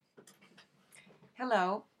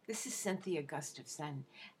Hello, this is Cynthia Gustavson,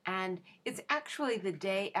 and it's actually the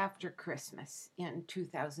day after Christmas in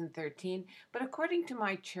 2013, but according to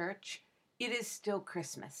my church, it is still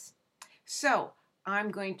Christmas. So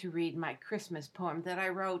I'm going to read my Christmas poem that I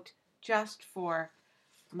wrote just for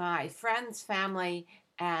my friends, family,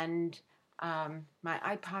 and my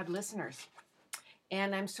iPod listeners.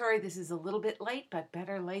 And I'm sorry this is a little bit late, but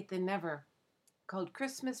better late than never. Called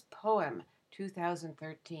Christmas Poem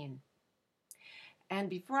 2013. And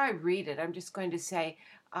before I read it, I'm just going to say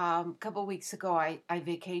a couple weeks ago, I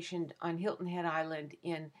vacationed on Hilton Head Island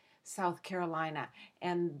in South Carolina,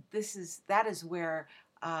 and that is where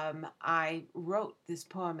I wrote this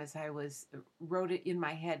poem wrote it in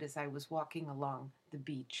my head as I was walking along the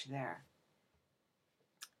beach there.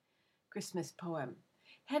 Christmas poem.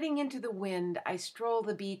 Heading into the wind, I stroll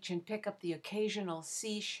the beach and pick up the occasional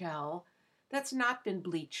seashell that's not been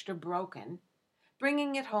bleached or broken,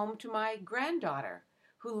 bringing it home to my granddaughter,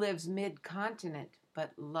 who lives mid-continent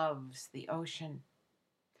but loves the ocean.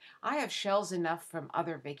 I have shells enough from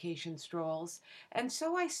other vacation strolls, and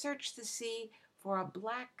so I search the sea for a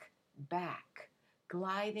black back,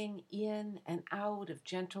 gliding in and out of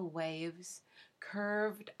gentle waves,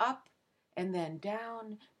 curved up and then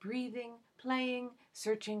down, breathing, playing,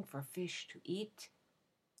 searching for fish to eat.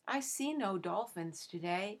 I see no dolphins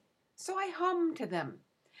today, so I hum to them.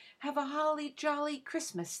 Have a holly jolly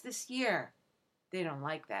Christmas this year. They don't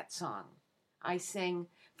like that song. I sing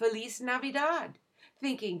Feliz Navidad,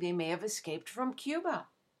 thinking they may have escaped from Cuba.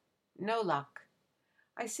 No luck.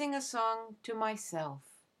 I sing a song to myself,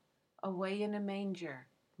 away in a manger,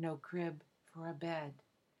 no crib for a bed.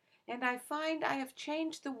 And I find I have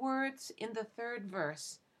changed the words in the third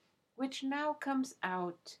verse, which now comes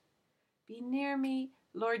out. Be near me,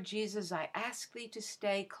 Lord Jesus, I ask thee to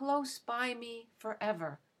stay close by me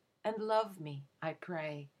forever, and love me, I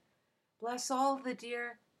pray. Bless all the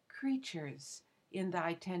dear creatures in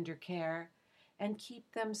thy tender care, and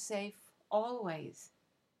keep them safe always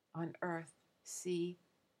on earth, sea,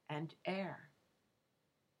 and air.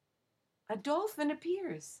 A dolphin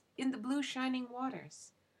appears in the blue shining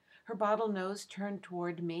waters, her bottle nose turned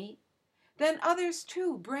toward me. Then others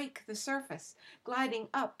too break the surface, gliding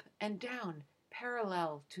up and down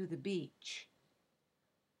parallel to the beach.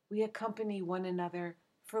 We accompany one another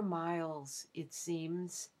for miles, it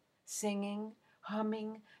seems, singing,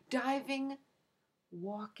 humming, diving,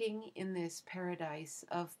 walking in this paradise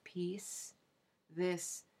of peace,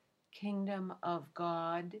 this kingdom of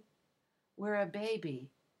God, where a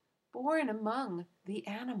baby, born among the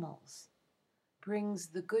animals, brings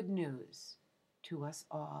the good news to us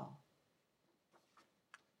all.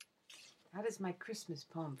 That is my Christmas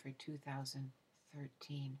poem for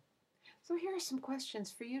 2013. So here are some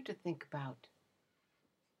questions for you to think about.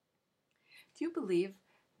 Do you believe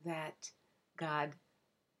that God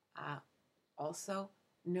also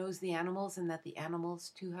knows the animals and that the animals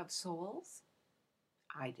too have souls?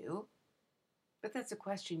 I do. But that's a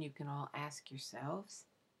question you can all ask yourselves.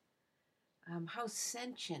 How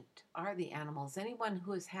sentient are the animals? Anyone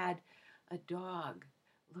who has had a dog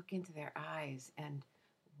look into their eyes and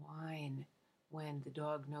whine when the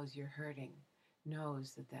dog knows you're hurting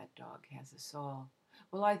knows that that dog has a soul.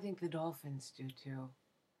 Well, I think the dolphins do too.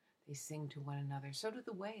 They sing to one another. So do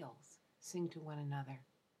the whales sing to one another.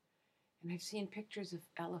 And I've seen pictures of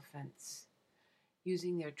elephants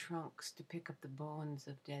using their trunks to pick up the bones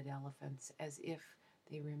of dead elephants as if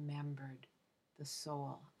they remembered the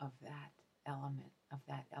soul of that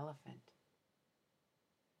elephant.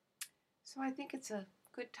 So I think it's a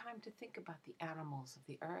good time to think about the animals of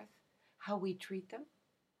the earth, how we treat them.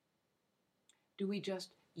 Do we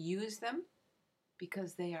just use them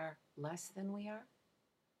because they are less than we are?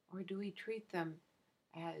 Or do we treat them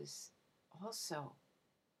as also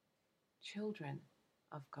children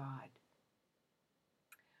of God?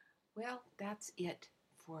 Well, that's it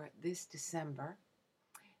for this December.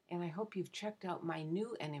 And I hope you've checked out my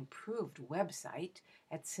new and improved website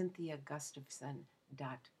at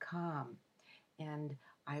cynthiagustavson.com. And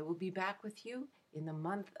I will be back with you in the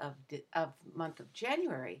month of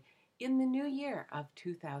January in the new year of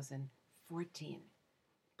 2014.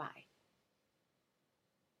 Bye.